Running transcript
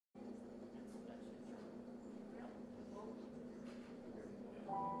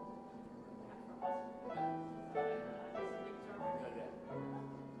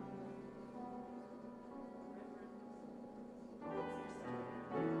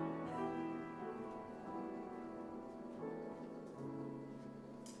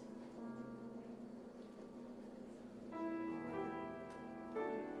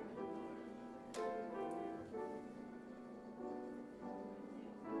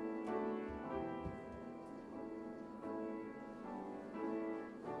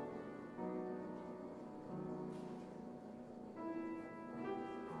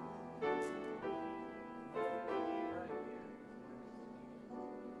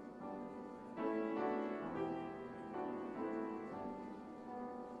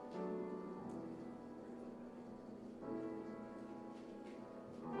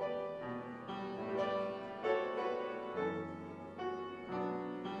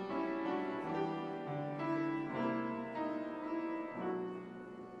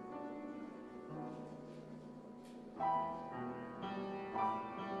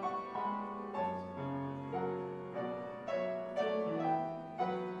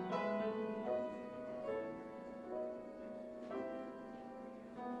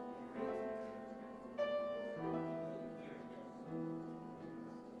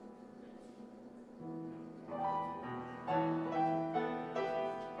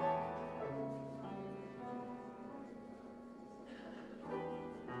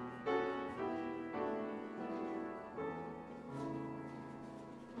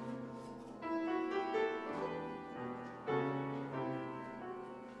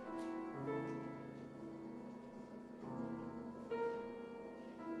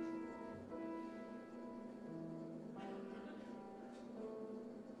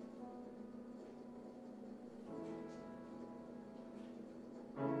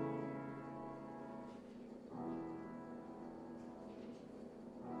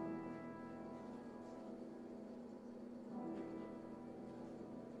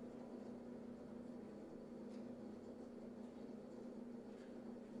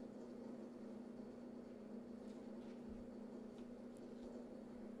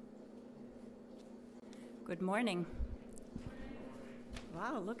Good morning.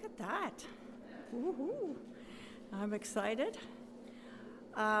 Wow, look at that. Woohoo. I'm excited.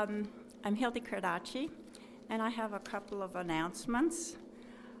 I'm Hildy Cardacci, and I have a couple of announcements.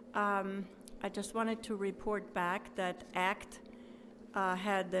 I just wanted to report back that ACT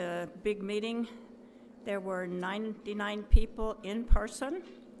had a big meeting. There were 99 people in person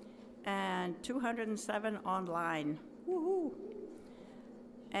and 207 online. Woohoo!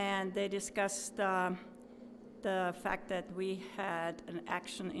 And they discussed the fact that we had an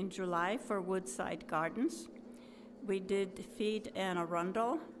action in July for Woodside Gardens. We did feed Anne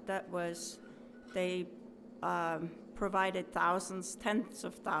Arundel. They provided thousands, tens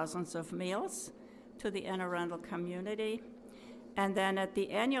of thousands of meals to the Anne Arundel community. And then at the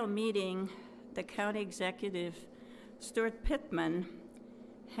annual meeting, the county executive, Stuart Pittman,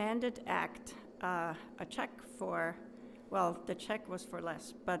 handed ACT a check for, well, the check was for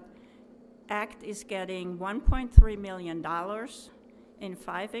less, but ACT is getting $1.3 million in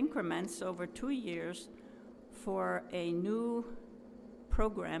 5 increments over 2 years for a new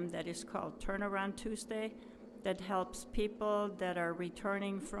program that is called Turnaround Tuesday that helps people that are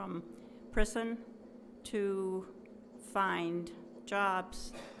returning from prison to find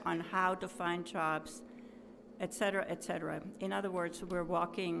jobs, on how to find jobs, et cetera, et cetera. In other words, we're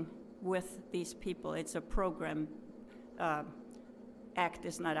walking with these people. It's a program. ACT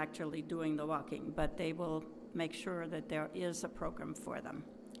is not actually doing the walking, but they will make sure that there is a program for them.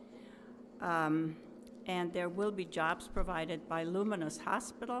 And there will be jobs provided by Luminous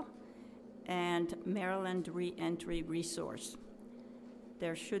Hospital and Maryland Reentry Resource.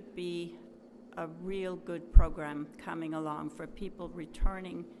 There should be a real good program coming along for people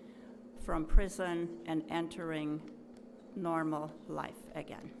returning from prison and entering normal life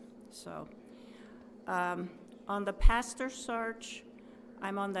again. So on the pastor search,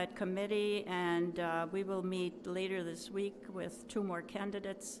 I'm on that committee, and we will meet later this week with 2 more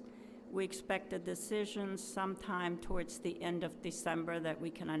candidates. We expect a decision sometime towards the end of December that we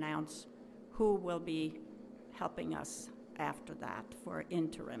can announce who will be helping us after that for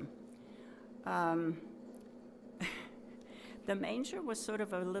interim. The manger was sort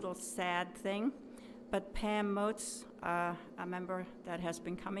of a little sad thing, but Pam Motes, a member that has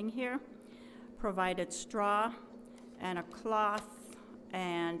been coming here, provided straw and a cloth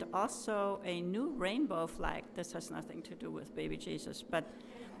and also a new rainbow flag. This has nothing to do with baby Jesus, but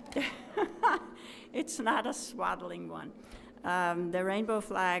it's not a swaddling one. The rainbow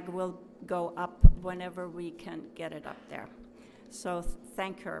flag will go up whenever we can get it up there. So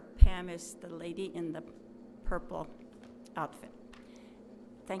thank her. Pam is the lady in the purple outfit.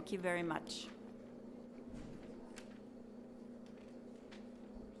 Thank you very much.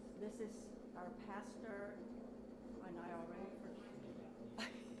 This is our pastor, and I already forgot.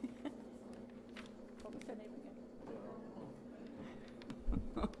 What was her name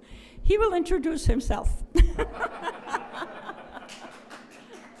again? He will introduce himself.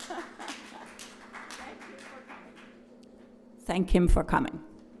 Thank him for coming.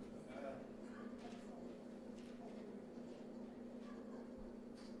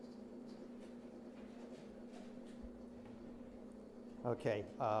 Okay,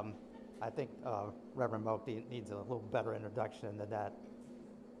 I think Reverend Moak needs a little better introduction than that.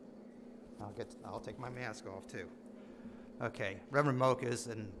 I'll take my mask off too. Okay, Reverend Moak is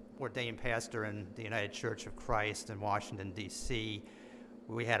an ordained pastor in the United Church of Christ in Washington, D.C.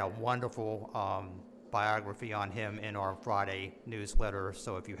 We had a wonderful biography on him in our Friday newsletter,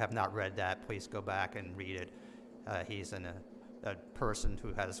 so if you have not read that, please go back and read it. He's a person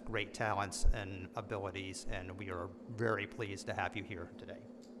who has great talents and abilities, and we are very pleased to have you here today.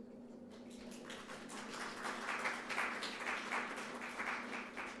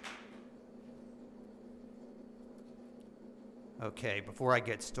 Okay, before I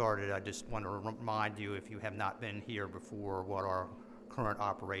get started, I just want to remind you, if you have not been here before, what our current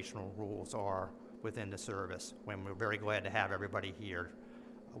operational rules are within the service. When we're very glad to have everybody here.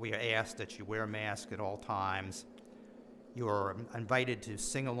 We ask that you wear a mask at all times. You are invited to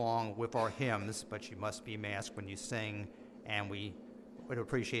sing along with our hymns, but you must be masked when you sing, and we would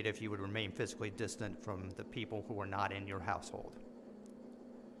appreciate if you would remain physically distant from the people who are not in your household.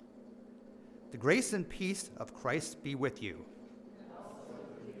 The grace and peace of Christ be with you.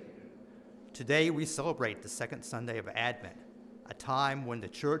 Today we celebrate the second Sunday of Advent, a time when the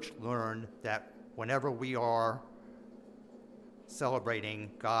church learned that whenever we are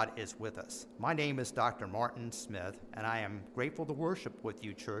celebrating, God is with us. My name is Dr. Martin Smith, and I am grateful to worship with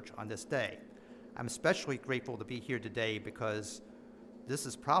you, church, on this day. I'm especially grateful to be here today because this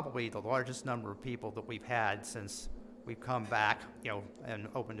is probably the largest number of people that we've had since we've come back, and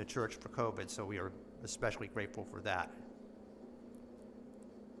opened the church for COVID, so we are especially grateful for that.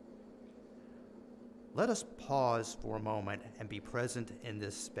 Let us pause for a moment and be present in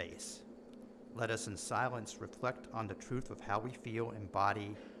this space. Let us in silence reflect on the truth of how we feel in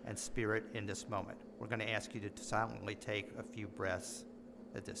body and spirit in this moment. We're going to ask you to silently take a few breaths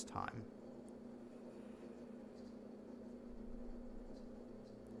at this time.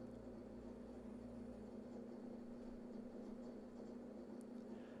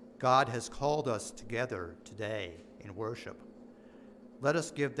 God has called us together today in worship. Let us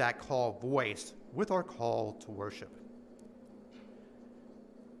give that call voice with our call to worship.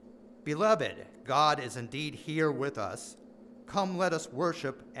 Beloved, God is indeed here with us. Come, let us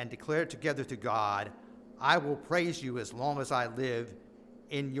worship and declare together to God, I will praise you as long as I live.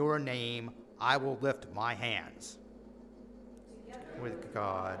 In your name, I will lift my hands. With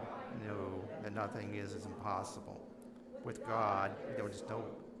God, know that nothing is impossible. With God, there is no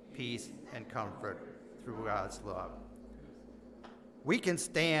peace and comfort through God's love. We can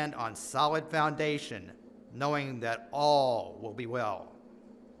stand on solid foundation, knowing that all will be well.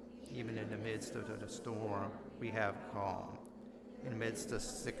 Even in the midst of the storm, we have calm. In the midst of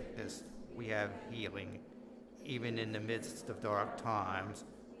sickness, we have healing. Even in the midst of dark times,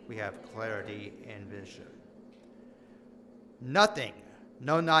 we have clarity and vision. Nothing,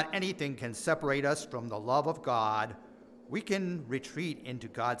 no, not anything can separate us from the love of God. We can retreat into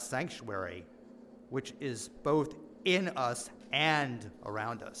God's sanctuary, which is both in us and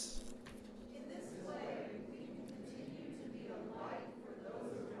around us. In this way, we can continue to be a light for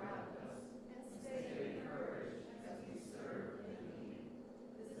those around us and stay encouraged as we serve in need.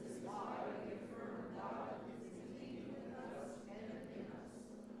 This is why we affirm God is indeed with us and in us.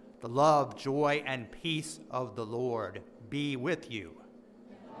 The love, joy, and peace of the Lord be with you.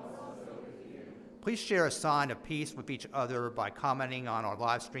 Please share a sign of peace with each other by commenting on our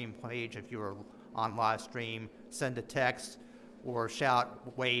live stream page. If you're on live stream, send a text or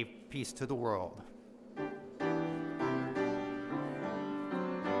shout, wave peace to the world.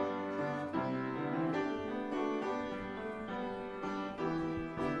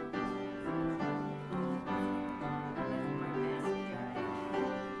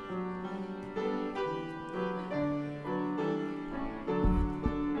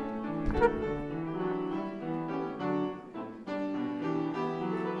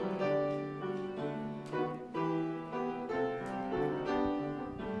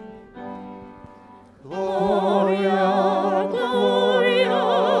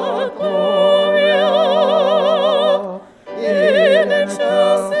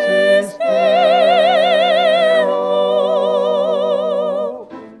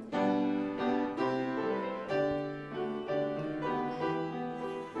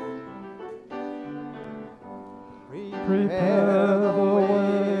 Prepare the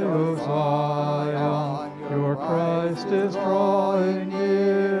way, O Zion, your Christ is drawing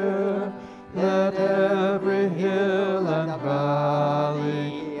near. Let every hill and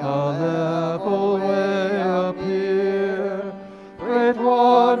valley a level way appear. Great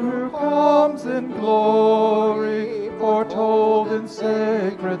One who comes in glory, foretold in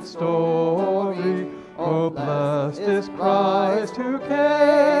sacred story, oh, blessed is Christ who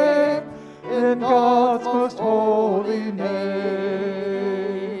came in God's most holy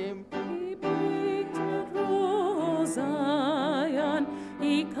name. He breaks the rule, Zion.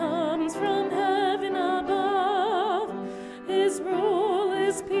 He comes from heaven above. His rule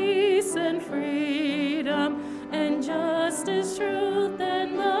is peace and freedom, and justice, truth,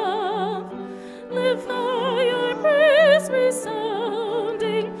 and love. Live for your praise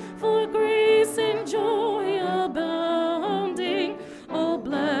resounding, for grace and joy abounding. Oh,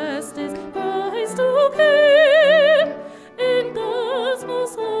 blessed is Christ who came in God's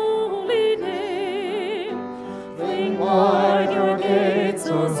most holy name. Fling wide your gates,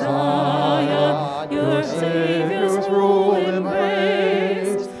 O Zion, your Savior's rule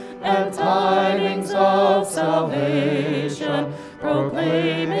embrace, and tidings of salvation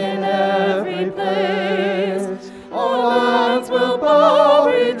proclaim in every place. All lands will bow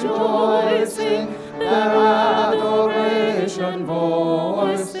rejoicing, their adoration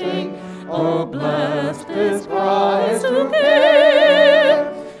voicing. Oh, blessed is Christ who came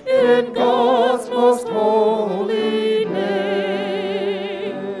in God's most holy name.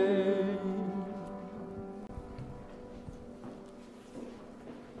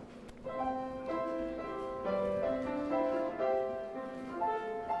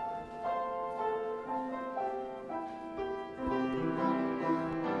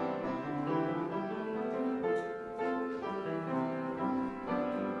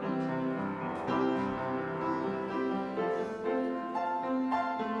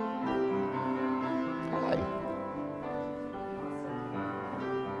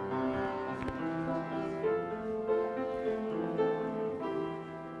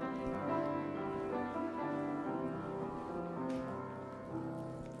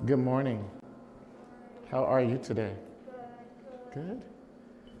 Good morning. How are you today? Good.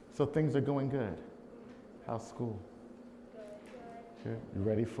 So things are going good. How's school? Good. You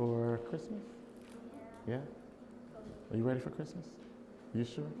ready for Christmas? Yeah? Are you ready for Christmas? You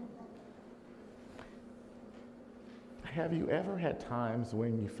sure? Have you ever had times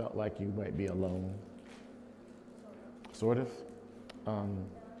when you felt like you might be alone? Sort of?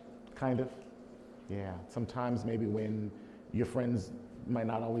 Kind of? Yeah. Sometimes maybe when your friends you may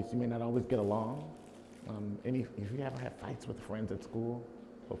not always get along. If you ever have fights with friends at school,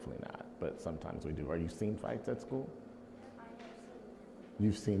 hopefully not, but sometimes we do. Are you seen fights at school?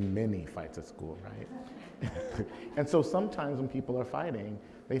 You've seen many fights at school, right? And so sometimes when people are fighting,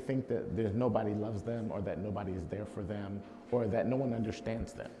 they think that nobody loves them or that nobody is there for them or that no one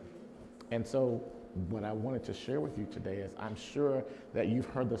understands them. And so what I wanted to share with you today is I'm sure that you've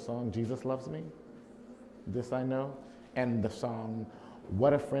heard the song, Jesus Loves Me, This I Know, and the song,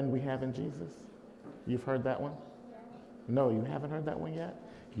 What a Friend We Have in Jesus. You've heard that one? No, you haven't heard that one yet?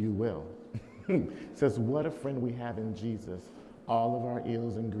 You will. It says, what a friend we have in Jesus, all of our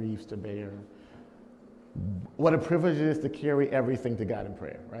ills and griefs to bear. What a privilege it is to carry everything to God in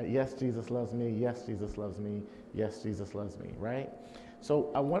prayer, right? Yes, Jesus loves me. Yes, Jesus loves me. Yes, Jesus loves me, right?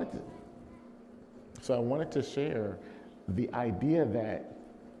 So I wanted to share the idea that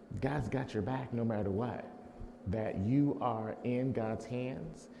God's got your back no matter what, that you are in God's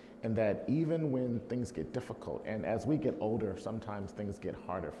hands, and that even when things get difficult, and as we get older, sometimes things get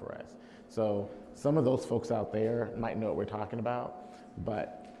harder for us. So some of those folks out there might know what we're talking about,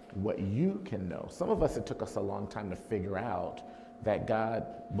 but what you can know, some of us, it took us a long time to figure out that God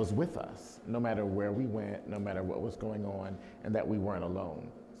was with us, no matter where we went, no matter what was going on, and that we weren't alone.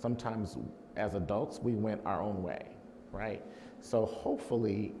 Sometimes as adults, we went our own way, right? So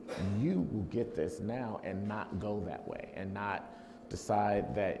hopefully you will get this now and not go that way and not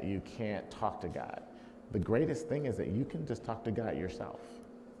decide that you can't talk to God. The greatest thing is that you can just talk to God yourself.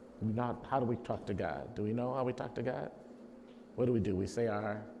 How do we talk to God? Do we know how we talk to God? What do? We say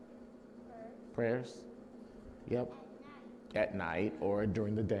our prayers? Yep. At night or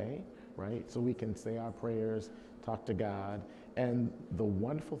during the day, right? So we can say our prayers, talk to God. And the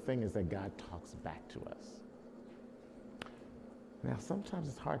wonderful thing is that God talks back to us. Now, sometimes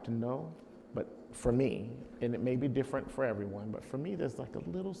it's hard to know, but for me, and it may be different for everyone, but for me, there's like a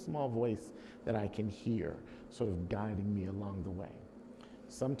little small voice that I can hear sort of guiding me along the way.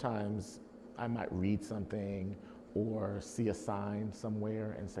 Sometimes I might read something or see a sign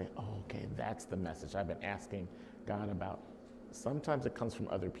somewhere and say, oh, okay, that's the message I've been asking God about. Sometimes it comes from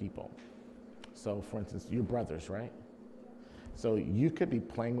other people. So for instance, your brothers, right? So you could be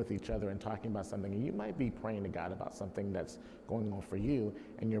playing with each other and talking about something, and you might be praying to God about something that's going on for you,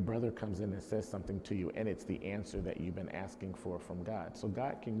 and your brother comes in and says something to you, and it's the answer that you've been asking for from God. So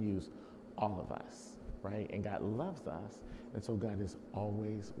God can use all of us, right? And God loves us, and so God is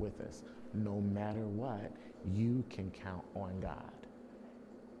always with us. No matter what, you can count on God.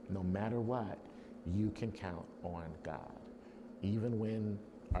 No matter what, you can count on God. Even when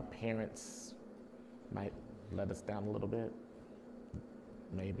our parents might let us down a little bit,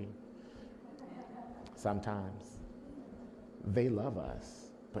 maybe. Sometimes. They love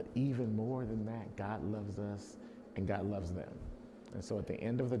us, but even more than that, God loves us and God loves them. And so at the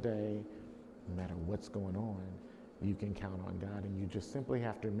end of the day, no matter what's going on, you can count on God, and you just simply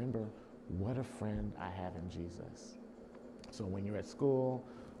have to remember, what a friend I have in Jesus. So when you're at school,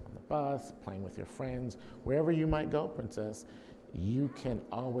 on the bus, playing with your friends, wherever you might go, princess, you can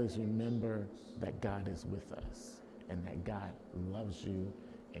always remember that God is with us and that God loves you,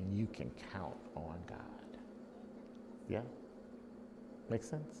 and you can count on God. Yeah? Make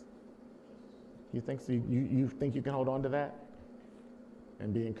sense? You think so? You think you can hold on to that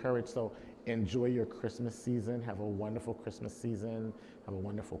and be encouraged? So enjoy your Christmas season. Have a wonderful Christmas season. Have a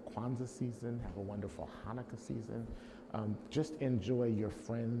wonderful Kwanzaa season. Have a wonderful Hanukkah season. Just enjoy your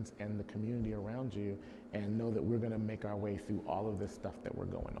friends and the community around you, and know that we're going to make our way through all of this stuff that we're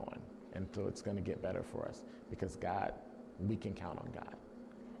going on. And so it's going to get better for us, because God, we can count on God.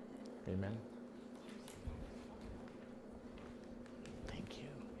 Amen. Thank you.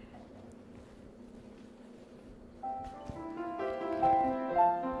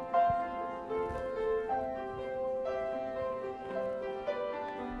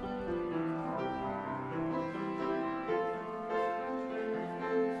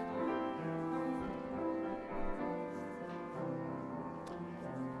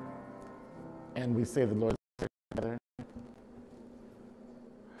 And we say the Lord's Prayer together.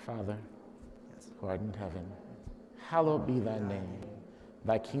 Father, who art in heaven, hallowed be thy name.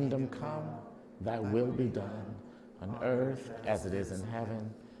 Thy kingdom come, thy will be done, on earth as it is in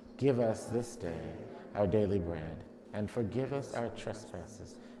heaven. Give us this day our daily bread, and forgive us our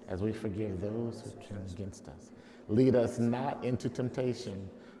trespasses, as we forgive those who sin against us. Lead us not into temptation,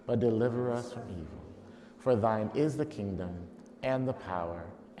 but deliver us from evil. For thine is the kingdom, and the power,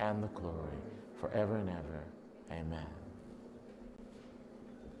 and the glory, forever and ever. Amen.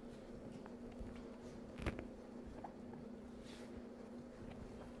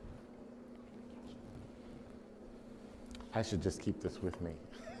 I should just keep this with me.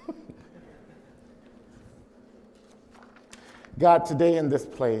 God, today in this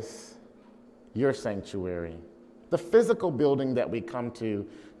place, your sanctuary, the physical building that we come to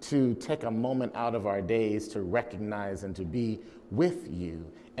take a moment out of our days to recognize and to be with you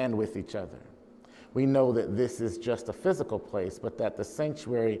and with each other. We know that this is just a physical place, but that the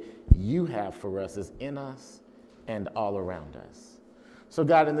sanctuary you have for us is in us and all around us. So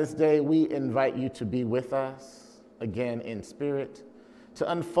God, in this day, we invite you to be with us again in spirit,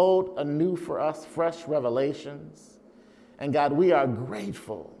 to unfold anew for us fresh revelations. And God, we are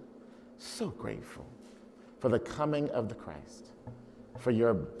grateful, so grateful, for the coming of the Christ, for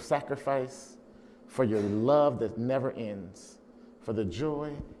your sacrifice, for your love that never ends, for the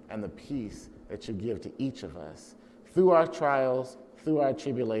joy and the peace that you give to each of us through our trials, through our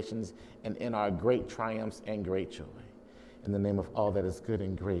tribulations, and in our great triumphs and great joy. In the name of all that is good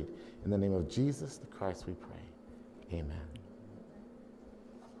and great, in the name of Jesus the Christ we pray. Amen.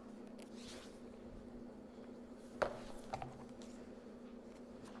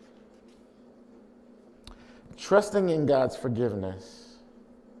 Trusting in God's forgiveness,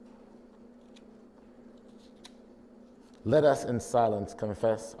 let us in silence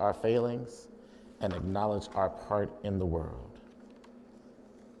confess our failings and acknowledge our part in the world.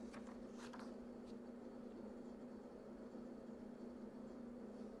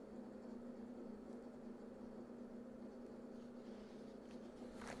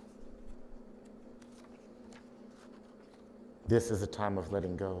 This is a time of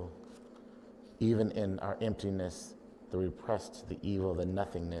letting go. Even in our emptiness, the repressed, the evil, the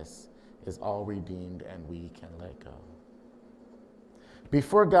nothingness is all redeemed, and we can let go.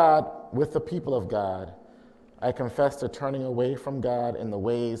 Before God, with the people of God, I confess to turning away from God in the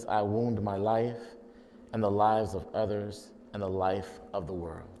ways I wound my life and the lives of others and the life of the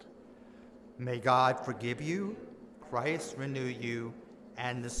world. May God forgive you, Christ renew you,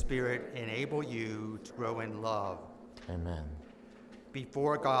 and the Spirit enable you to grow in love. Amen.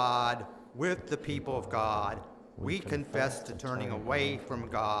 Before God, with the people of God, we confess to turning away from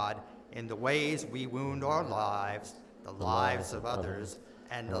God in the ways we wound our lives, the lives of others,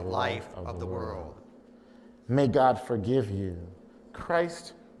 and the life of the world. May God forgive you,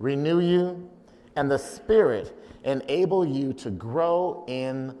 Christ renew you, and the Spirit enable you to grow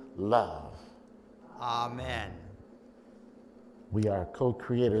in love. Amen. We are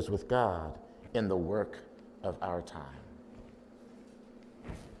co-creators with God in the work of our time.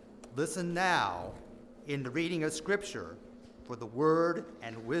 Listen now in the reading of Scripture for the word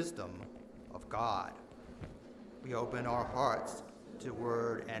and wisdom of God. We open our hearts to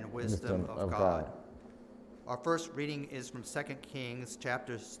word and wisdom of God. Our first reading is from 2 Kings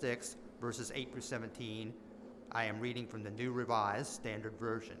chapter 6, verses 8 through 17. I am reading from the New Revised Standard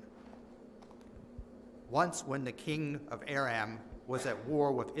Version. Once when the king of Aram was at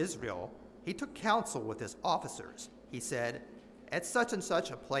war with Israel, he took counsel with his officers. He said, "At such and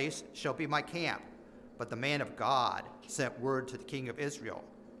such a place shall be my camp." But the man of God sent word to the king of Israel,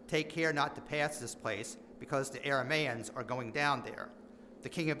 "Take care not to pass this place, because the Arameans are going down there." The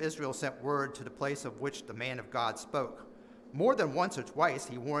king of Israel sent word to the place of which the man of God spoke. More than once or twice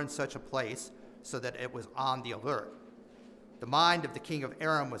he warned such a place, so that it was on the alert. The mind of the king of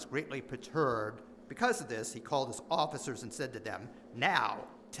Aram was greatly perturbed. Because of this, he called his officers and said to them, "Now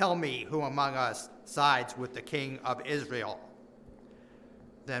tell me who among us sides with the king of Israel."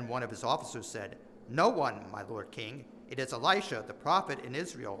 Then one of his officers said, "No one, my lord king. It is Elisha, the prophet in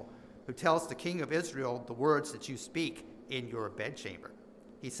Israel, who tells the king of Israel the words that you speak in your bedchamber."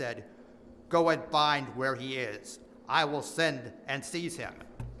 He said, "Go and find where he is. I will send and seize him."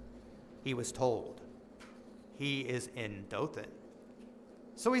 He was told, "He is in Dothan."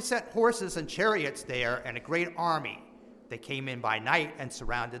 So he sent horses and chariots there and a great army. They came in by night and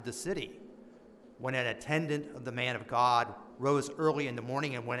surrounded the city. When an attendant of the man of God rose early in the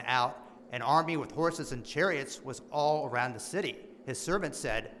morning and went out, an army with horses and chariots was all around the city. His servant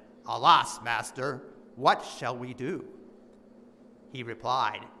said, "Alas, master, what shall we do?" He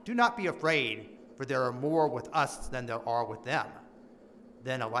replied, "Do not be afraid, for there are more with us than there are with them."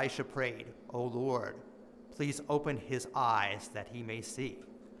 Then Elisha prayed, "O Lord, please open his eyes that he may see."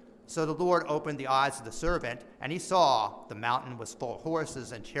 So the Lord opened the eyes of the servant, and he saw the mountain was full of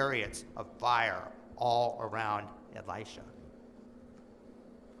horses and chariots of fire all around Elisha.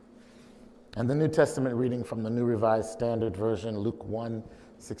 And the New Testament reading from the New Revised Standard Version, Luke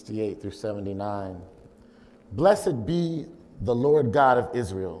 1:68 through 79. Blessed be the Lord God of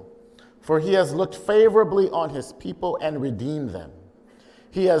Israel, for he has looked favorably on his people and redeemed them.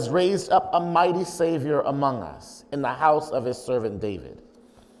 He has raised up a mighty Savior among us in the house of his servant David,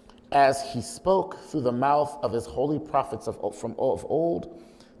 as he spoke through the mouth of his holy prophets of old,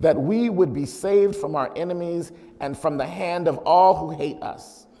 that we would be saved from our enemies and from the hand of all who hate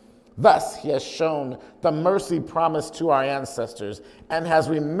us. Thus he has shown the mercy promised to our ancestors and has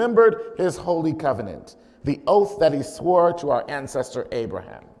remembered his holy covenant, the oath that he swore to our ancestor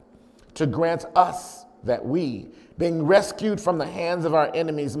Abraham, to grant us that we, being rescued from the hands of our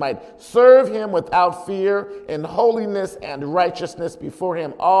enemies, might serve him without fear in holiness and righteousness before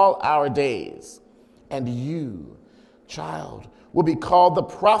him all our days. And you, child, will be called the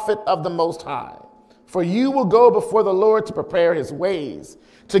prophet of the Most High, for you will go before the Lord to prepare his ways,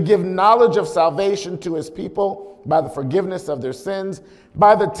 to give knowledge of salvation to his people by the forgiveness of their sins.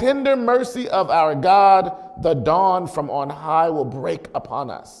 By the tender mercy of our God, the dawn from on high will break upon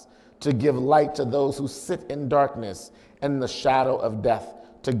us, to give light to those who sit in darkness and in the shadow of death,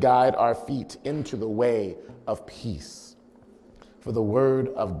 to guide our feet into the way of peace. For the word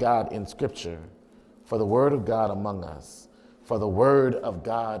of God in Scripture, for the word of God among us, for the word of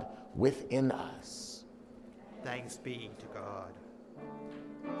God within us. Thanks be to God.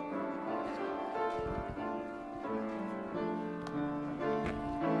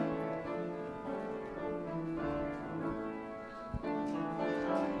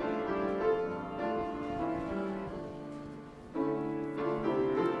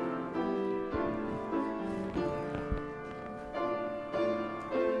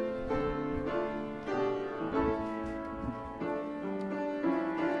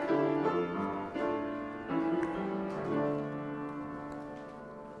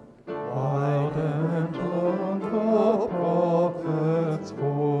 Loud and long the prophet's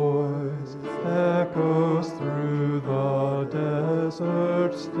voice echoes through the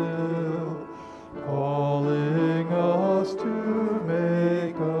desert still, calling us to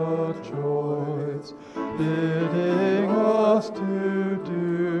make a choice, bidding us to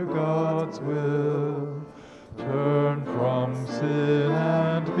do God's will. Turn from sin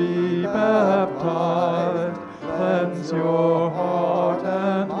and be baptized, cleanse your heart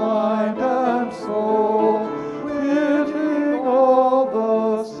and mind and soul, quitting all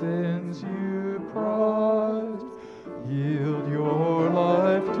the sins you prized. Yield your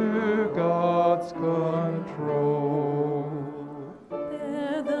life to God's control.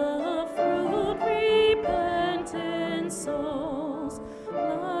 Bear the fruit, repentant souls,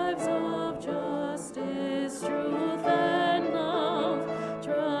 lives of justice, truth, and love.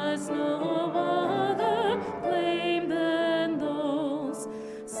 Trust no other claim than those.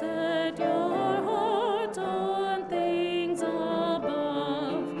 Set your heart on things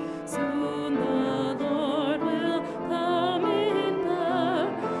above. Soon the Lord will come in power,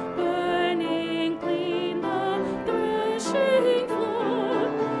 burning clean the threshing floor,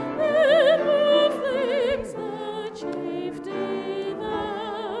 and with flames the chaff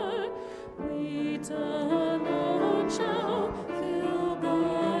devour. Wheat alone shall fill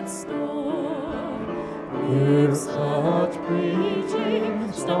God's store. With such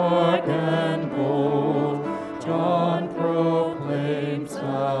preaching, stark and bold, John proclaimed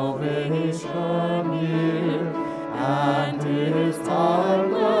salvation near, and his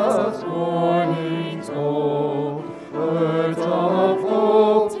timeless warning told words of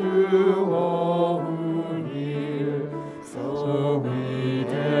hope to all who hear. So we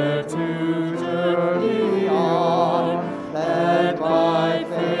dare to journey on, led by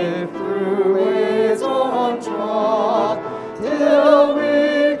faith through ways untrod, till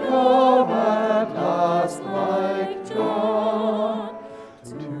we come at last like John,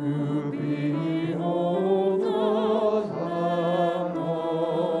 to behold the Lamb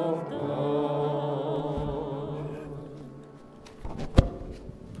of God.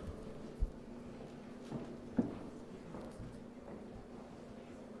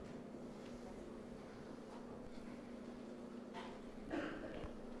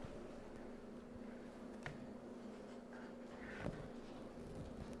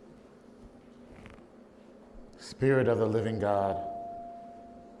 Spirit of the living God,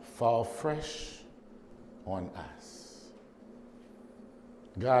 fall fresh on us.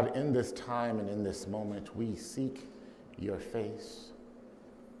 God, in this time and in this moment, we seek your face.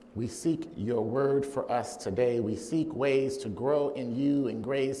 We seek your word for us today. We seek ways to grow in you and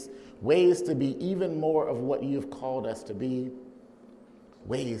grace, ways to be even more of what you've called us to be,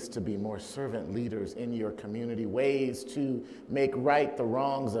 ways to be more servant leaders in your community, ways to make right the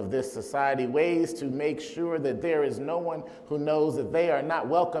wrongs of this society, ways to make sure that there is no one who knows that they are not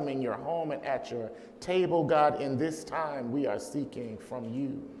welcome in your home and at your table. God, in this time, we are seeking from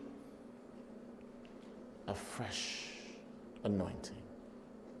you a fresh anointing.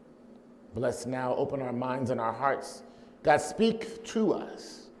 Bless now, open our minds and our hearts. God, speak to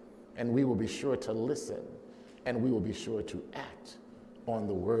us, and we will be sure to listen, and we will be sure to act on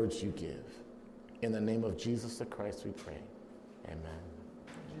the words you give. In the name of Jesus the Christ we pray. Amen.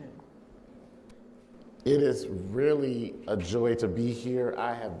 It is really a joy to be here.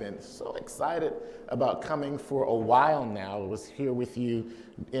 I have been so excited about coming for a while now. I was here with you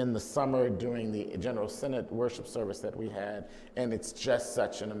in the summer during the General Synod worship service that we had, and it's just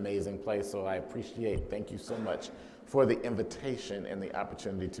such an amazing place. So I thank you so much for the invitation and the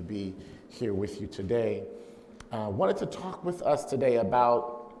opportunity to be here with you today. Wanted to talk with us today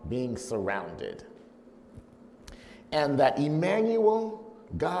about being surrounded, and that Emmanuel,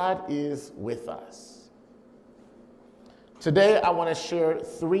 God is with us. Today, I want to share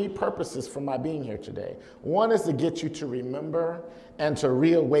 3 purposes for my being here today. One is to get you to remember and to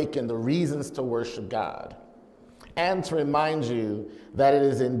reawaken the reasons to worship God, and to remind you that it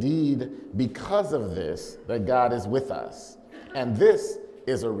is indeed because of this that God is with us. And this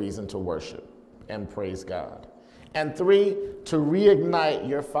is a reason to worship and praise God. And 3, to reignite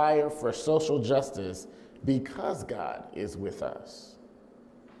your fire for social justice because God is with us.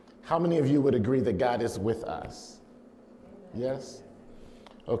 How many of you would agree that God is with us? Yes?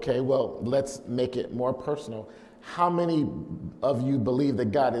 Okay, well, let's make it more personal. How many of you believe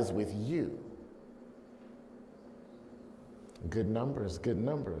that God is with you? Good numbers, good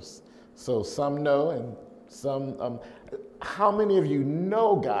numbers. So some know and some, how many of you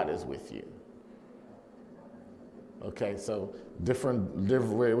know God is with you? Okay, so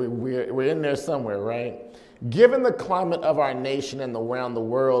we're in there somewhere, right? Given the climate of our nation and around the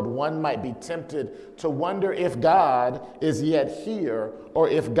world, one might be tempted to wonder if God is yet here or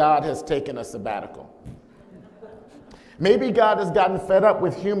if God has taken a sabbatical. Maybe God has gotten fed up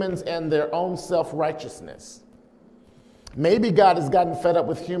with humans and their own self-righteousness. Maybe God has gotten fed up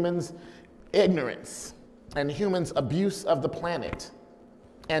with humans' ignorance and humans' abuse of the planet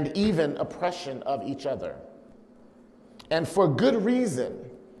and even oppression of each other. And for good reason.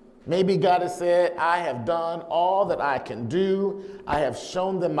 Maybe God has said, I have done all that I can do. I have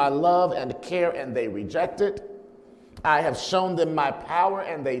shown them my love and care, and they reject it. I have shown them my power,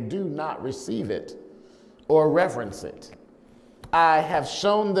 and they do not receive it or reverence it. I have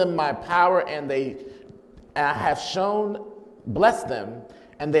shown them my power, and I have blessed them,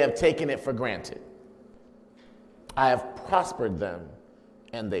 and they have taken it for granted. I have prospered them,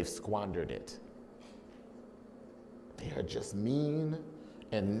 and they've squandered it. They are just mean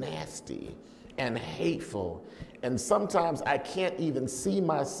and nasty and hateful, and sometimes I can't even see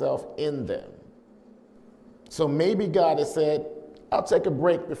myself in them. So maybe God has said, I'll take a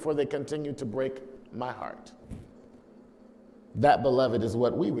break before they continue to break my heart. That, beloved, is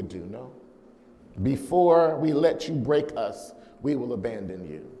what we would do, no? Before we let you break us, we will abandon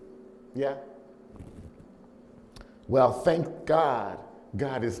you. Yeah? Well, thank God,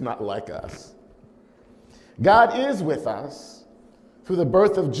 God is not like us. God is with us through the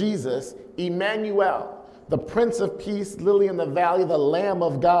birth of Jesus, Emmanuel, the Prince of Peace, lily in the valley, the Lamb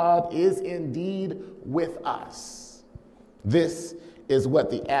of God is indeed with us. This is what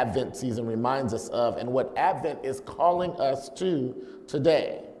the Advent season reminds us of and what Advent is calling us to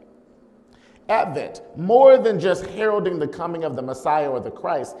today. Advent, more than just heralding the coming of the Messiah or the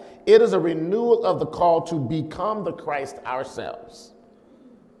Christ, it is a renewal of the call to become the Christ ourselves,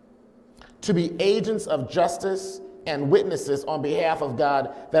 to be agents of justice and witnesses on behalf of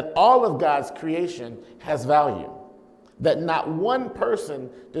God, that all of God's creation has value, that not one person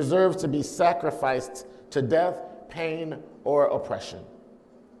deserves to be sacrificed to death, pain, or oppression.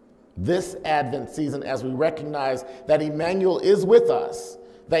 This Advent season, as we recognize that Emmanuel is with us,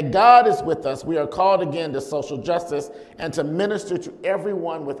 that God is with us, we are called again to social justice and to minister to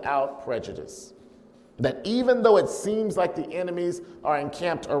everyone without prejudice. That even though it seems like the enemies are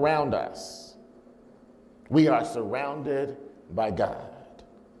encamped around us, we are surrounded by God.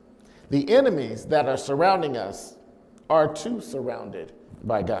 The enemies that are surrounding us are too surrounded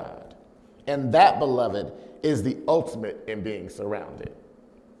by God. And that, beloved, is the ultimate in being surrounded.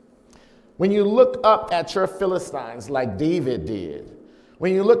 When you look up at your Philistines like David did,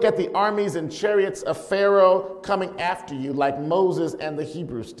 When you look at the armies and chariots of Pharaoh coming after you like Moses and the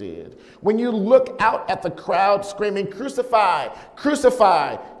Hebrews did. When you look out at the crowd screaming, crucify,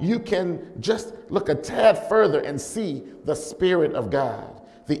 crucify, you can just look a tad further and see the Spirit of God,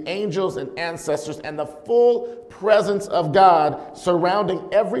 the angels and ancestors, and the full presence of God surrounding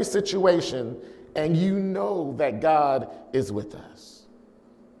every situation, and you know that God is with us.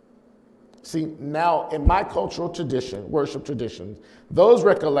 See, now in my cultural tradition, worship tradition, those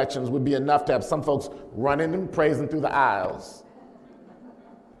recollections would be enough to have some folks running and praising through the aisles,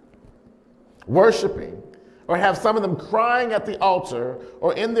 worshiping, or have some of them crying at the altar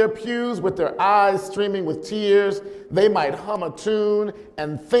or in their pews with their eyes streaming with tears. They might hum a tune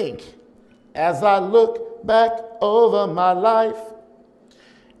and think, as I look back over my life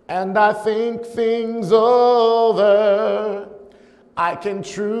and I think things over, I can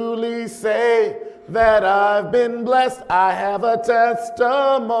truly say that I've been blessed. I have a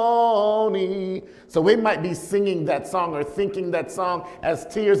testimony. So we might be singing that song or thinking that song as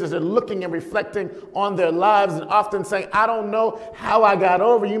tears, as they're looking and reflecting on their lives, and often saying, I don't know how I got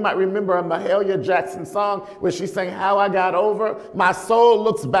over. You might remember a Mahalia Jackson song where she sang, How I Got Over. My soul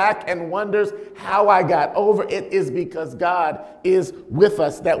looks back and wonders how I got over. It is because God is with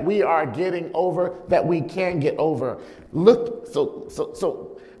us that we are getting over, that we can get over. Look,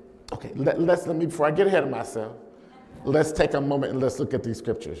 okay, let me, before I get ahead of myself, let's take a moment and let's look at these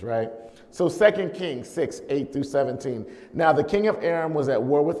scriptures, right? So 2 Kings 6, 8 through 17. Now the king of Aram was at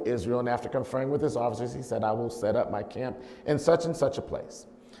war with Israel, and after conferring with his officers, he said, I will set up my camp in such and such a place.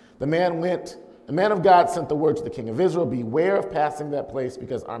 The man of God sent the word to the king of Israel, beware of passing that place,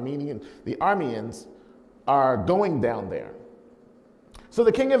 because the Arameans are going down there. So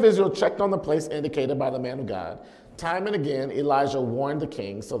the king of Israel checked on the place indicated by the man of God. Time and again, Elijah warned the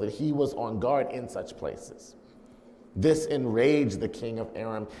king so that he was on guard in such places. This enraged the king of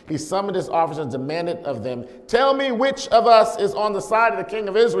Aram. He summoned his officers and demanded of them, tell me which of us is on the side of the king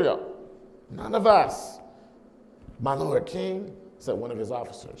of Israel. None of us. My lord king, said one of his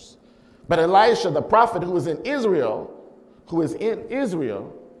officers. But Elisha, the prophet who is in Israel,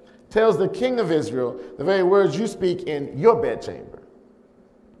 tells the king of Israel the very words you speak in your bedchamber.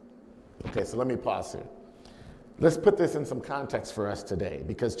 Okay, so let me pause here. Let's put this in some context for us today,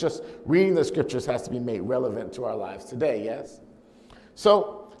 because just reading the scriptures has to be made relevant to our lives today, yes?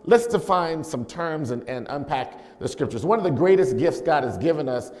 So let's define some terms and unpack the scriptures. One of the greatest gifts God has given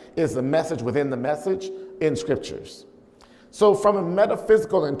us is the message within the message in scriptures. So from a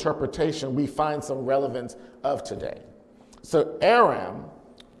metaphysical interpretation, we find some relevance of today. So Aram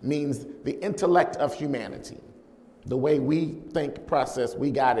means the intellect of humanity. The way we think, process,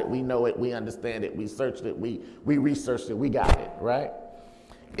 we got it, we know it, we understand it, we searched it, we researched it, we got it, right?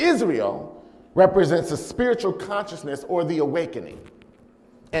 Israel represents a spiritual consciousness or the awakening.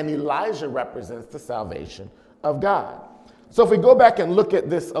 And Elijah represents the salvation of God. So if we go back and look at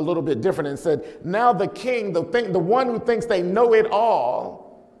this a little bit different and said, now the king, the one who thinks they know it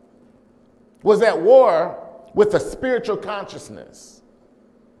all, was at war with a spiritual consciousness.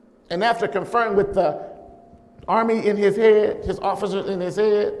 And after conferring with the army in his head, his officers in his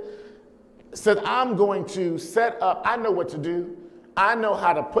head, said, I'm going to set up, I know what to do. I know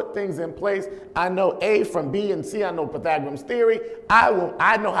how to put things in place. I know A from B and C. I know Pythagorean's theory.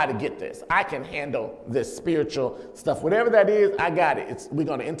 I know how to get this. I can handle this spiritual stuff. Whatever that is, I got it. We're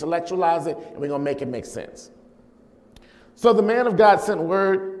going to intellectualize it, and we're going to make it make sense. So the man of God sent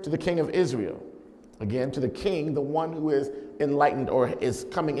word to the king of Israel. Again, to the king, the one who is enlightened or is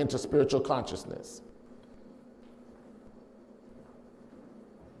coming into spiritual consciousness.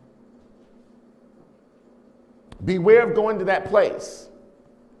 Beware of going to that place,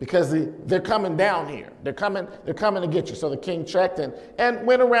 because they're coming down here. They're coming to get you. So the king checked and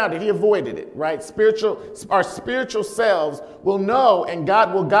went around it. He avoided it, right? Our spiritual selves will know, and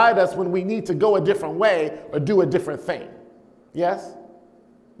God will guide us when we need to go a different way or do a different thing. Yes?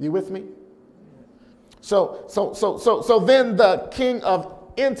 You with me? So then the king of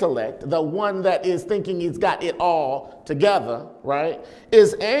intellect, the one that is thinking he's got it all together, right,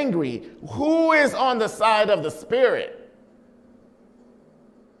 is angry. Who is on the side of the Spirit?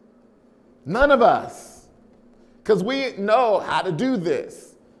 None of us, because we know how to do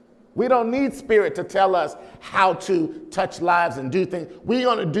this. We don't need Spirit to tell us how to touch lives and do things. We're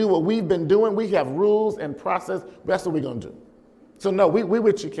going to do what we've been doing. We have rules and process. That's what we're going to do. So no, we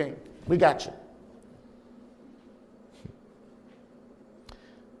with you, King. We got you.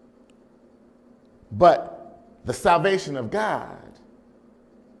 But the salvation of God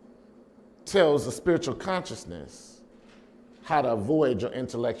tells the spiritual consciousness how to avoid your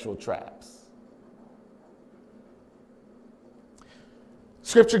intellectual traps.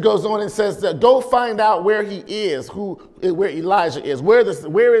 Scripture goes on and says that go find out where he is, where Elijah is, where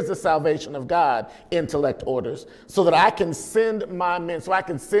is the salvation of God, intellect orders, so that I can send my men, so I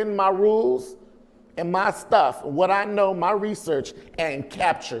can send my rules and my stuff, what I know, my research, and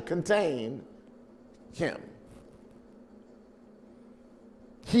contain him.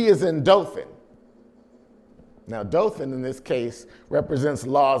 He is in Dothan. Now, Dothan in this case represents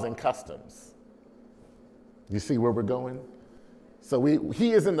laws and customs. You see where we're going? So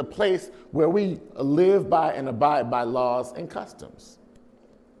he is in the place where we live by and abide by laws and customs.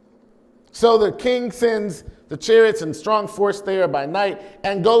 So the king sends the chariots and strong force there by night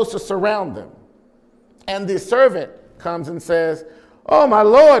and goes to surround them. And the servant comes and says, "Oh, my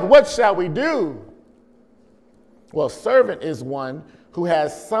Lord, what shall we do?" Well, servant is one who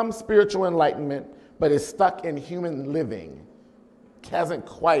has some spiritual enlightenment, but is stuck in human living. Hasn't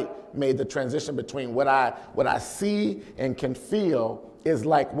quite made the transition between what I see and can feel is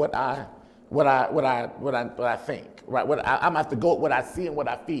like what I think, right? I'm have to go with what I see and what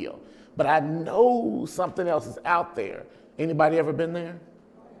I feel, but I know something else is out there. Anybody ever been there?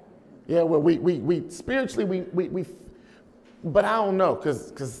 Yeah, where we spiritually we but I don't know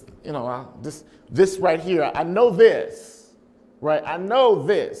because you know this right here, I know this, right? I know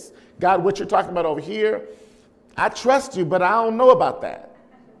this. God, what you're talking about over here, I trust you, but I don't know about that,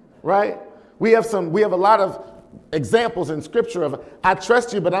 right? We have a lot of examples in Scripture of I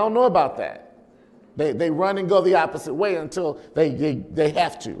trust you, but I don't know about that. They run and go the opposite way until they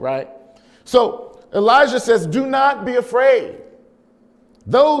have to, right? So Elijah says, "Do not be afraid.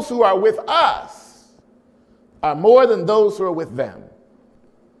 Those who are with us are more than those who are with them."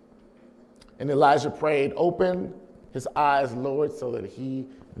 And Elijah prayed, "Open his eyes, Lord, so that he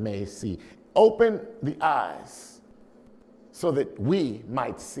may see." Open the eyes so that we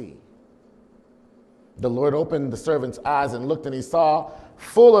might see. The Lord opened the servant's eyes and looked, and he saw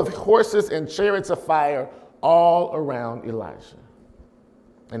full of horses and chariots of fire all around Elijah.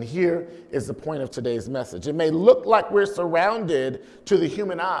 And here is the point of today's message. It may look like we're surrounded to the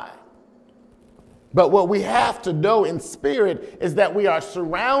human eye, but what we have to know in spirit is that we are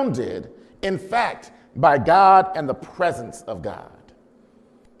surrounded, in fact, by God and the presence of God.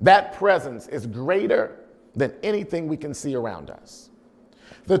 That presence is greater than anything we can see around us.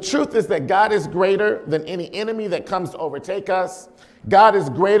 The truth is that God is greater than any enemy that comes to overtake us. God is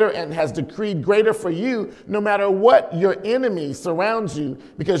greater and has decreed greater for you no matter what your enemy surrounds you,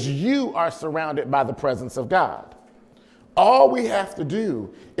 because you are surrounded by the presence of God. All we have to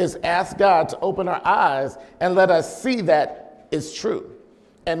do is ask God to open our eyes and let us see that it's true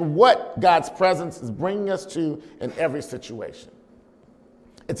and what God's presence is bringing us to in every situation.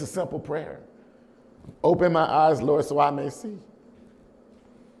 It's a simple prayer. Open my eyes, Lord, so I may see.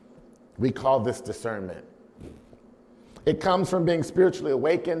 We call this discernment. It comes from being spiritually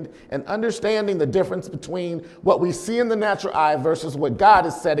awakened and understanding the difference between what we see in the natural eye versus what God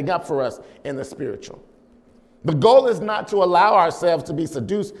is setting up for us in the spiritual. The goal is not to allow ourselves to be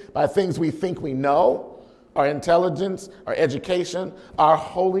seduced by things we think we know, our intelligence, our education, our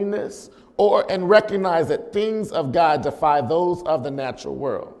holiness, and recognize that things of God defy those of the natural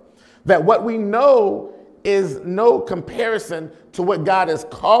world. That what we know is no comparison to what God is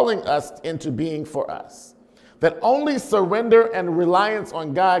calling us into being for us. That only surrender and reliance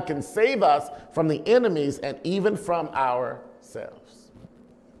on God can save us from the enemies and even from ourselves.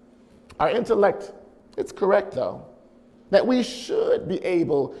 Our intellect, it's correct though, that we should be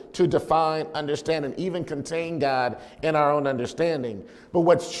able to define, understand, and even contain God in our own understanding. But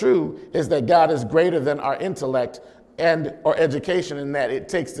what's true is that God is greater than our intellect and or education, in that it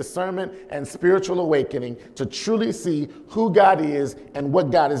takes discernment and spiritual awakening to truly see who God is and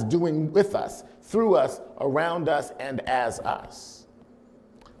what God is doing with us, through us, around us, and as us.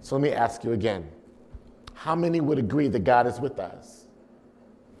 So let me ask you again, how many would agree that God is with us?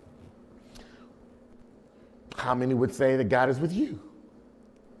 How many would say that God is with you?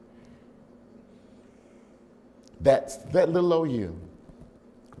 That's that little old you.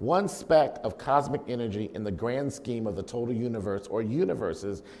 One speck of cosmic energy in the grand scheme of the total universe or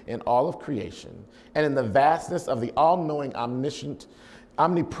universes in all of creation, and in the vastness of the all-knowing, omniscient,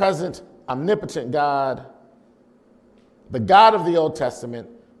 omnipresent, omnipotent God, the God of the Old Testament,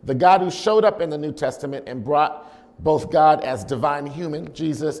 the God who showed up in the New Testament and brought both God as divine human,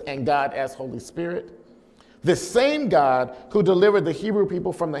 Jesus, and God as Holy Spirit. This same God who delivered the Hebrew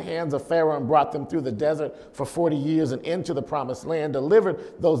people from the hands of Pharaoh and brought them through the desert for 40 years and into the promised land,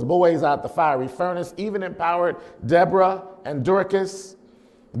 delivered those boys out the fiery furnace, even empowered Deborah and Dorcas.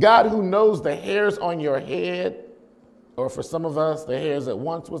 God who knows the hairs on your head, or for some of us, the hairs that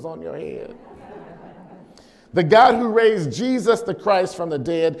once was on your head. The God who raised Jesus the Christ from the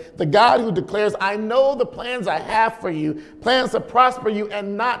dead, the God who declares, I know the plans I have for you, plans to prosper you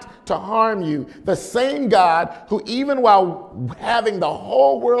and not to harm you. The same God who, even while having the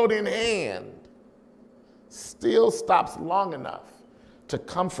whole world in hand, still stops long enough to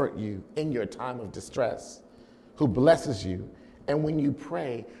comfort you in your time of distress, who blesses you, and when you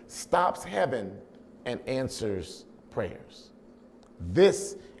pray, stops heaven and answers prayers.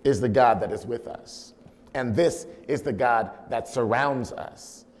 This is the God that is with us. And this is the God that surrounds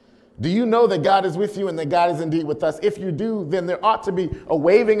us. Do you know that God is with you and that God is indeed with us? If you do, then there ought to be a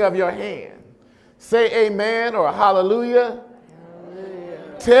waving of your hand. Say amen or hallelujah.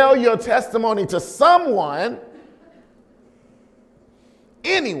 Hallelujah. Tell your testimony to someone,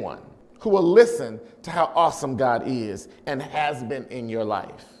 anyone who will listen to how awesome God is and has been in your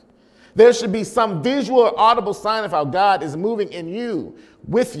life. There should be some visual or audible sign of how God is moving in you,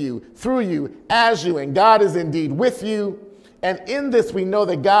 with you, through you, as you, and God is indeed with you. And in this, we know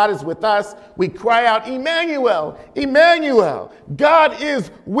that God is with us. We cry out, Emmanuel, Emmanuel, God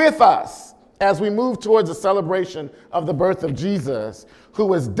is with us, as we move towards the celebration of the birth of Jesus, who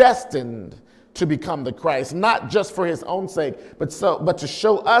was destined to become the Christ, not just for his own sake, but to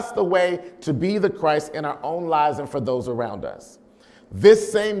show us the way to be the Christ in our own lives and for those around us.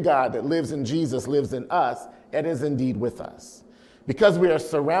 This same God that lives in Jesus lives in us and is indeed with us. Because we are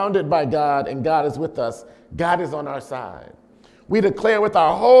surrounded by God and God is with us, God is on our side. We declare with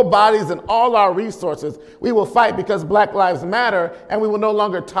our whole bodies and all our resources, we will fight because Black Lives Matter, and we will no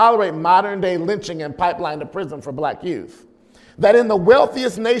longer tolerate modern day lynching and pipeline to prison for Black youth. That in the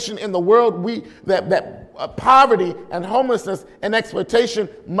wealthiest nation in the world, poverty and homelessness and exploitation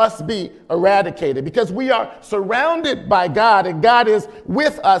must be eradicated. Because we are surrounded by God and God is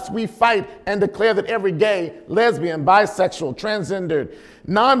with us, we fight and declare that every gay, lesbian, bisexual, transgendered,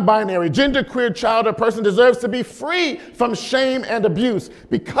 non-binary, genderqueer child or person deserves to be free from shame and abuse.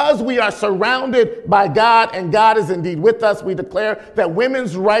 Because we are surrounded by God and God is indeed with us, we declare that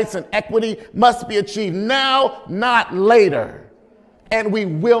women's rights and equity must be achieved now, not later. And we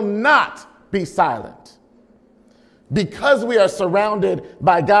will not be silent. Because we are surrounded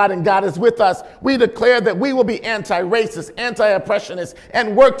by God and God is with us, we declare that we will be anti-racist, anti-oppressionist,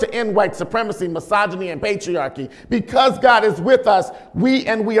 and work to end white supremacy, misogyny, and patriarchy. Because God is with us, we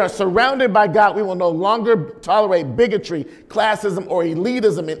are surrounded by God, we will no longer tolerate bigotry, classism, or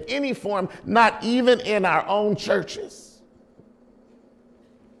elitism in any form, not even in our own churches.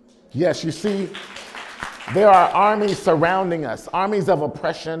 Yes, you see, there are armies surrounding us, armies of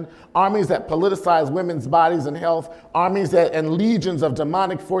oppression, armies that politicize women's bodies and health, armies and legions of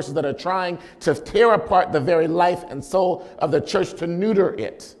demonic forces that are trying to tear apart the very life and soul of the church, to neuter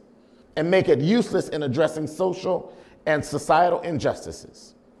it and make it useless in addressing social and societal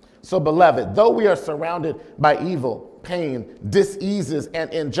injustices. So, beloved, though we are surrounded by evil, pain, diseases,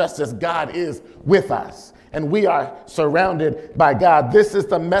 and injustice, God is with us. And we are surrounded by God. This is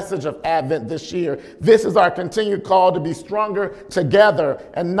the message of Advent this year. This is our continued call to be stronger together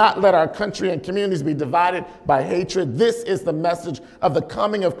and not let our country and communities be divided by hatred. This is the message of the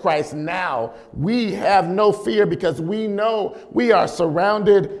coming of Christ now. We have no fear because we know we are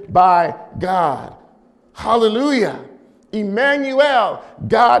surrounded by God. Hallelujah. Emmanuel,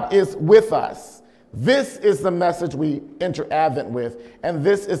 God is with us. This is the message we enter Advent with, and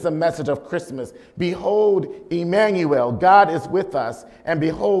this is the message of Christmas. Behold, Emmanuel, God is with us, and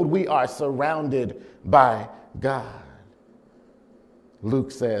behold, we are surrounded by God.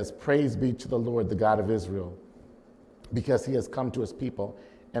 Luke says, praise be to the Lord, the God of Israel, because he has come to his people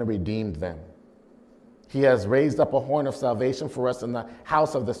and redeemed them. He has raised up a horn of salvation for us in the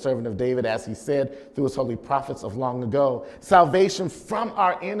house of the servant of David, as he said through his holy prophets of long ago. Salvation from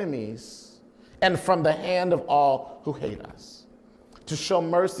our enemies and from the hand of all who hate us, to show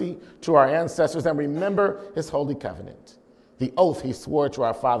mercy to our ancestors and remember his holy covenant, the oath he swore to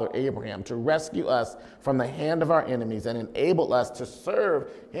our father Abraham, to rescue us from the hand of our enemies and enable us to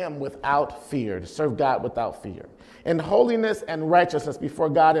serve him without fear, to serve God without fear, in holiness and righteousness before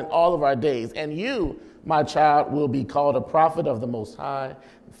God in all of our days. And you, my child, will be called a prophet of the Most High,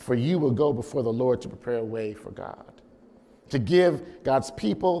 for you will go before the Lord to prepare a way for God, to give God's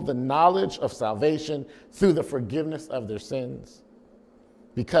people the knowledge of salvation through the forgiveness of their sins,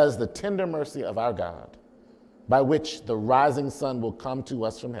 because the tender mercy of our God, by which the rising sun will come to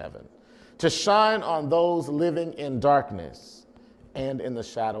us from heaven, to shine on those living in darkness and in the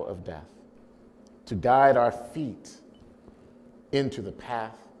shadow of death, to guide our feet into the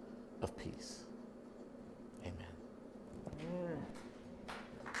path of peace.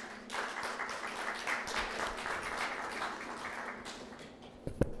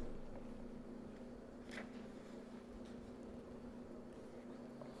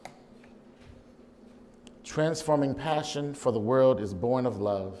 transforming passion for the world is born of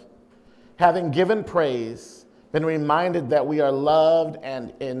love. Having given praise, been reminded that we are loved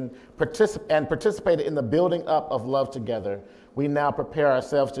and participated in the building up of love together, we now prepare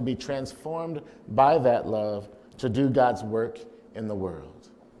ourselves to be transformed by that love to do God's work in the world.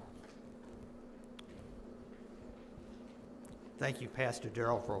 Thank you, Pastor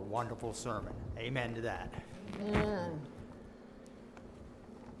Darrell, for a wonderful sermon. Amen to that. Amen.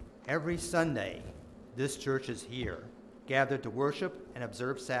 Every Sunday, this church is here, gathered to worship and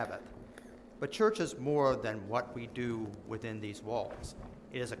observe Sabbath. But church is more than what we do within these walls.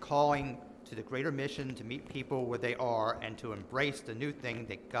 It is a calling to the greater mission to meet people where they are and to embrace the new thing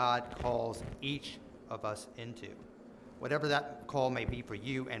that God calls each of us into. Whatever that call may be for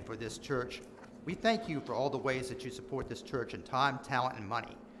you and for this church, we thank you for all the ways that you support this church in time, talent, and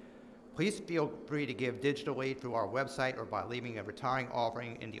money. Please feel free to give digitally through our website or by leaving a retiring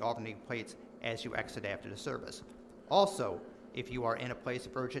offering in the offering plates as you exit after the service. Also, if you are in a place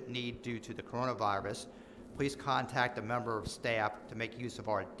of urgent need due to the coronavirus, please contact a member of staff to make use of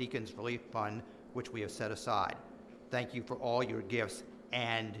our Deacons Relief Fund, which we have set aside. Thank you for all your gifts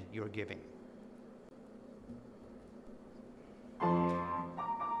and your giving.